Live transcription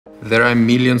There are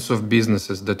millions of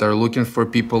businesses that are looking for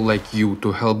people like you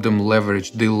to help them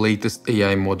leverage the latest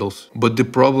AI models. But the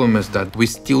problem is that we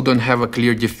still don't have a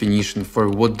clear definition for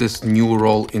what this new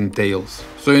role entails.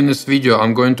 So in this video,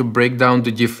 I'm going to break down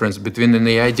the difference between an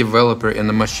AI developer and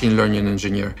a machine learning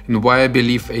engineer, and why I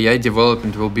believe AI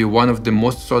development will be one of the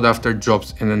most sought after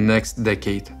jobs in the next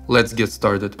decade. Let's get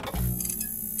started.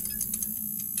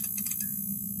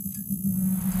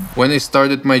 When I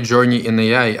started my journey in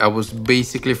AI, I was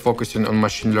basically focusing on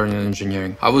machine learning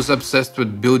engineering. I was obsessed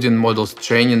with building models,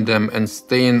 training them, and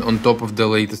staying on top of the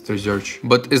latest research.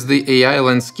 But as the AI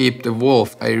landscape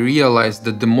evolved, I realized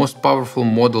that the most powerful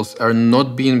models are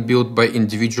not being built by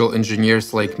individual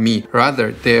engineers like me.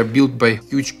 Rather, they are built by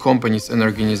huge companies and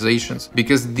organizations,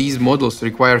 because these models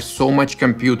require so much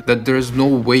compute that there is no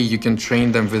way you can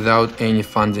train them without any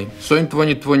funding. So in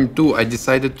 2022, I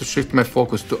decided to shift my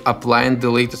focus to applying the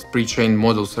latest pre-trained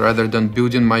models rather than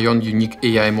building my own unique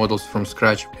AI models from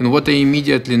scratch. And what I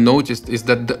immediately noticed is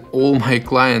that all my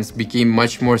clients became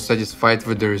much more satisfied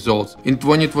with the results. In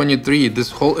 2023,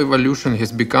 this whole evolution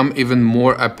has become even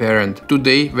more apparent.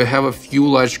 Today, we have a few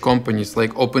large companies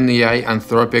like OpenAI,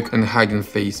 Anthropic, and Hugging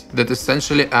Face that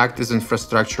essentially act as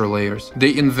infrastructure layers.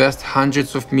 They invest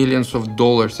hundreds of millions of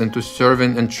dollars into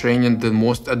serving and training the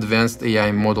most advanced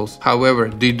AI models. However,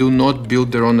 they do not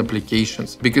build their own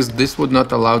applications, because this would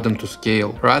not allow them to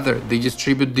scale. Rather, they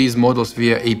distribute these models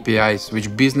via APIs,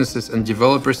 which businesses and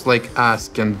developers like us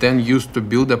can then use to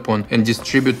build upon and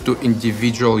distribute to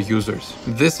individual users.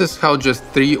 This is how just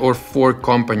 3 or 4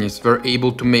 companies were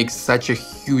able to make such a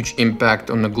huge impact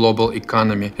on the global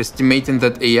economy, estimating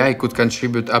that AI could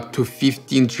contribute up to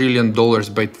 $15 trillion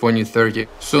by 2030.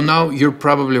 So now you're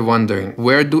probably wondering,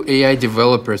 where do AI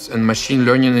developers and machine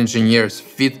learning engineers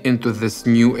fit into this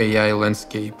new AI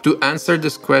landscape? To answer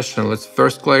this question, let's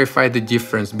first clarify the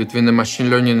difference between a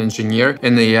machine learning engineer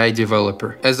and an AI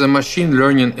developer. As a machine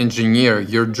learning engineer,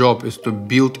 your job is to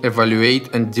build,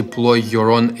 evaluate, and deploy your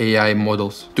own AI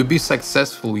models. To be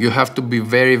successful, you have to be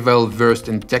very well versed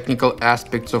in technical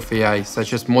aspects of AI,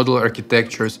 such as model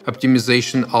architectures,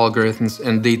 optimization algorithms,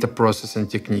 and data processing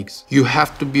techniques. You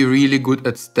have to be really good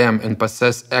at STEM and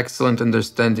possess excellent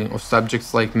understanding of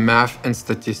subjects like math and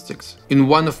statistics. In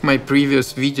one of my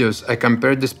previous videos, I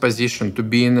compared this position to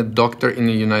being a doctor in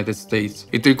the United States.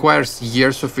 It requires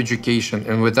years of education,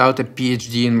 and without a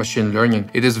PhD in machine learning,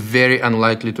 it is very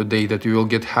unlikely today that you will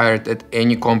get hired at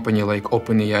any company like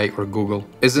OpenAI or Google.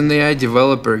 As an AI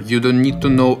developer, you don't need to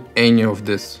know any of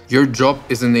this. Your job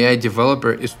as an AI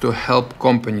developer is to help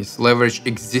companies leverage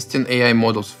existing AI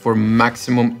models for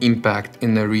maximum impact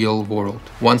in the real world.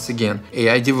 Once again,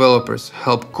 AI developers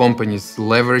help companies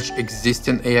leverage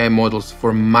existing AI models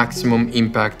for maximum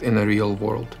impact in the real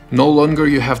world. No longer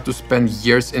you have to spend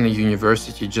years in a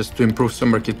university just to improve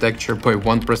some architecture by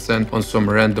 1% on some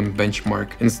random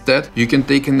benchmark. Instead, you can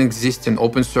take an existing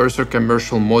open source or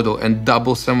commercial model and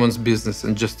double someone's business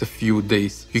in just a few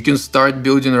days. You can start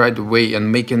building right away and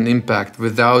make an impact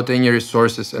without any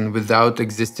resources and without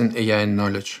existing AI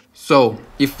knowledge. So,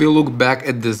 if we look back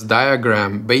at this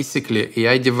diagram, basically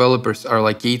AI developers are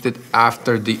located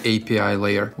after the API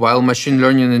layer, while machine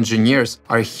learning engineers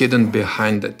are hidden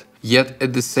behind it. Yet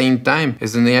at the same time,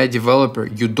 as an AI developer,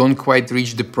 you don't quite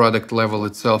reach the product level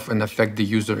itself and affect the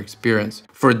user experience.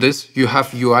 For this, you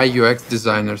have UI/UX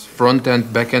designers,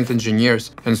 front-end, back-end engineers,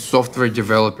 and software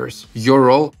developers. Your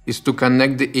role is to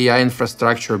connect the AI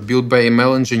infrastructure built by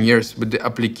ML engineers with the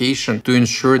application to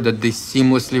ensure that they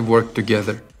seamlessly work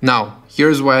together. Now,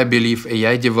 here's why I believe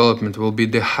AI development will be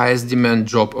the highest demand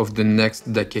job of the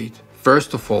next decade.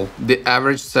 First of all, the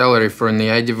average salary for an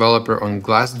AI developer on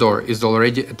Glassdoor is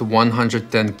already at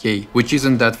 $110K, which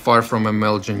isn't that far from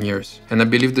ML engineers, and I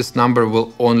believe this number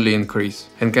will only increase.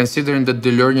 And considering that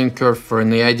the learning curve for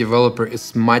an AI developer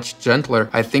is much gentler,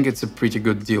 I think it's a pretty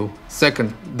good deal.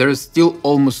 Second, there is still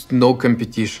almost no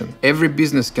competition. Every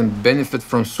business can benefit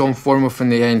from some form of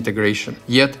an AI integration,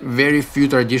 yet very few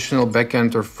traditional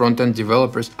backend or front-end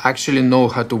developers actually know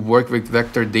how to work with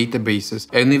vector databases,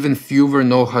 and even fewer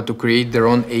know how to create their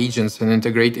own agents and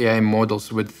integrate AI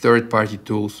models with third-party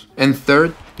tools. And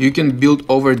third, you can build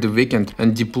over the weekend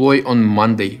and deploy on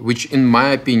Monday, which in my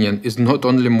opinion is not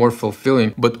only more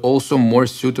fulfilling, but also more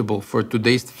suitable for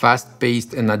today's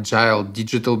fast-paced and agile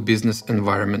digital business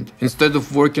environment. Instead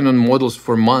of working on models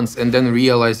for months and then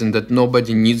realizing that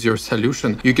nobody needs your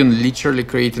solution, you can literally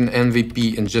create an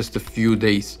MVP in just a few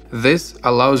days. This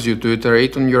allows you to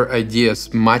iterate on your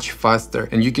ideas much faster,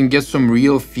 and you can get some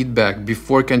real feedback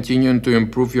before continuing to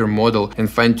improve your model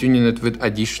and fine-tuning it with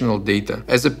additional data.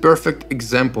 As a perfect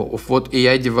example, example of what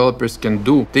AI developers can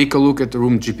do, take a look at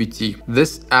RoomGPT.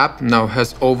 This app now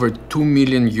has over 2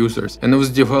 million users and it was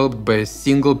developed by a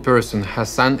single person,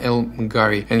 Hassan El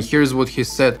Mghari, and here's what he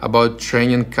said about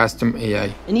training custom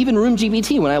AI. And even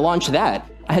RoomGPT, when I launched that,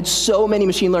 I had so many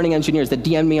machine learning engineers that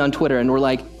DM'd me on Twitter and were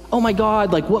like, oh my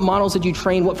God, like what models did you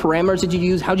train? What parameters did you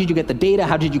use? How did you get the data?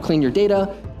 How did you clean your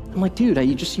data? I'm like, dude,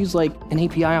 you just use like an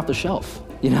API off the shelf.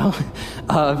 You know,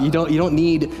 you don't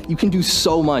need, you can do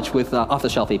so much with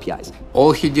off-the-shelf APIs.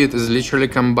 All he did is literally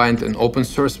combined an open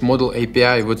source model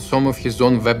API with some of his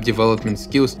own web development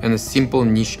skills and a simple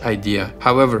niche idea.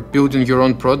 However, building your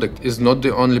own product is not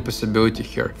the only possibility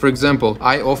here. For example,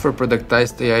 I offer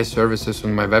productized AI services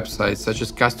on my website, such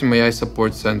as custom AI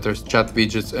support centers, chat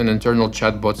widgets, and internal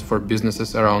chatbots for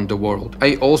businesses around the world.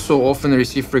 I also often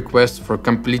receive requests for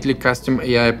completely custom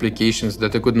AI applications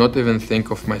that I could not even think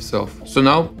of myself. So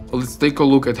now, let's take a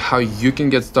look at how you can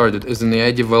get started as an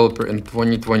AI developer in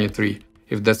 2023,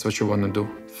 if that's what you want to do.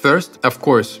 First, of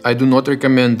course, I do not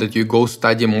recommend that you go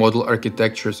study model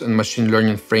architectures and machine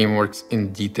learning frameworks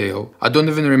in detail. I don't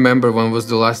even remember when was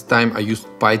the last time I used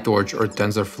PyTorch or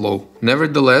TensorFlow.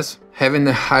 Nevertheless, having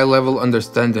a high-level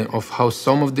understanding of how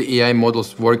some of the AI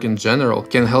models work in general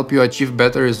can help you achieve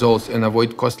better results and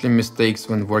avoid costly mistakes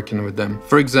when working with them.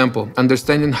 For example,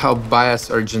 understanding how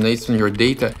bias originates in your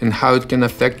data and how it can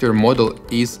affect your model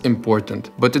is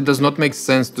important, but it does not make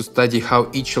sense to study how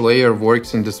each layer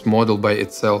works in this model by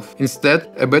itself. Instead,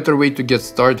 a better way to get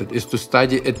started is to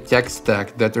study a tech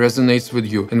stack that resonates with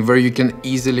you and where you can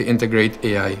easily integrate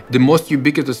AI. The most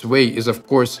ubiquitous way is, of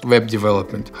course, web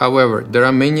development. However, there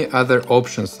are many other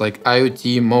options like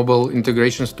IoT, mobile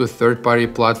integrations to third-party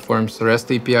platforms,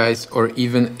 REST APIs, or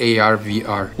even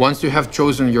AR/VR. Once you have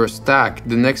chosen your stack,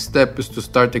 the next step is to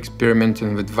start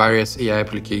experimenting with various AI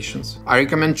applications. I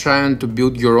recommend trying to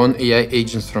build your own AI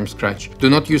agents from scratch. Do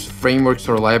not use frameworks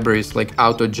or libraries like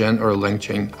AutoGen or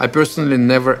LangChain. I personally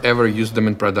never ever use them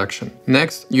in production.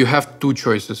 Next, you have two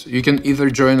choices. You can either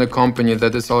join a company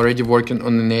that is already working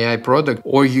on an AI product,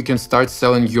 or you can start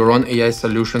selling your own AI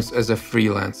solutions as a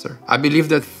freelancer. I believe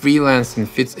that freelancing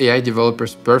fits AI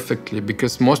developers perfectly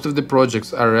because most of the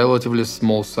projects are relatively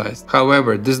small sized.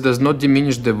 However, this does not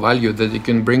diminish the value that you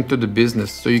can bring to the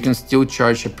business, so you can still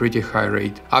charge a pretty high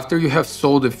rate. After you have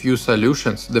sold a few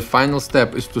solutions, the final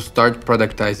step is to start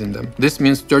productizing them. This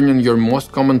means turning your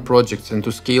most common projects into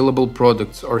scalable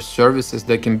products or services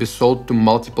that can be sold to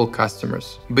multiple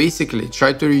customers. Basically,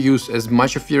 try to reuse as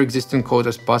much of your existing code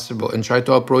as possible and try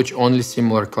to approach only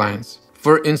similar clients.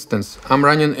 For instance, I'm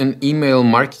running an email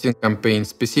marketing campaign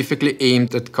specifically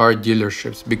aimed at car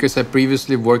dealerships because I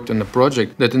previously worked on a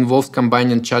project that involved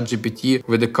combining ChatGPT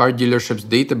with the car dealership's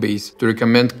database to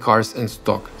recommend cars in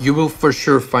stock. You will for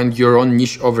sure find your own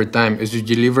niche over time as you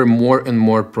deliver more and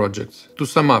more projects. To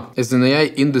sum up, as an AI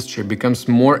industry becomes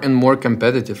more and more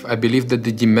competitive, I believe that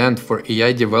the demand for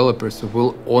AI developers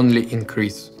will only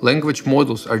increase. Language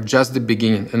models are just the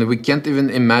beginning, and we can't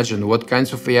even imagine what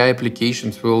kinds of AI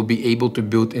applications we will be able to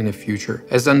build in the future.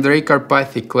 As Andrei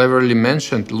Karpathy cleverly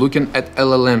mentioned, looking at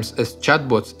LLMs as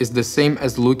chatbots is the same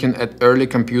as looking at early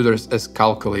computers as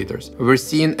calculators. We're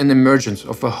seeing an emergence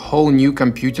of a whole new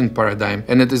computing paradigm,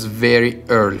 and it is very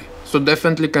early. So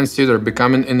definitely consider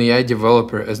becoming an AI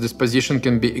developer, as this position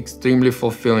can be extremely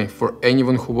fulfilling for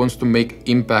anyone who wants to make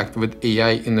impact with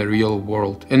AI in the real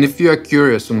world. And if you are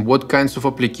curious on what kinds of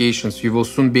applications you will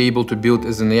soon be able to build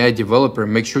as an AI developer,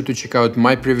 make sure to check out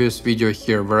my previous video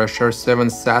here where I share 7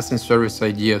 SaaS and service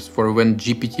ideas for when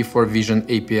GPT-4 Vision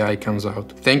API comes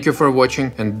out. Thank you for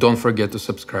watching and don't forget to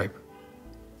subscribe.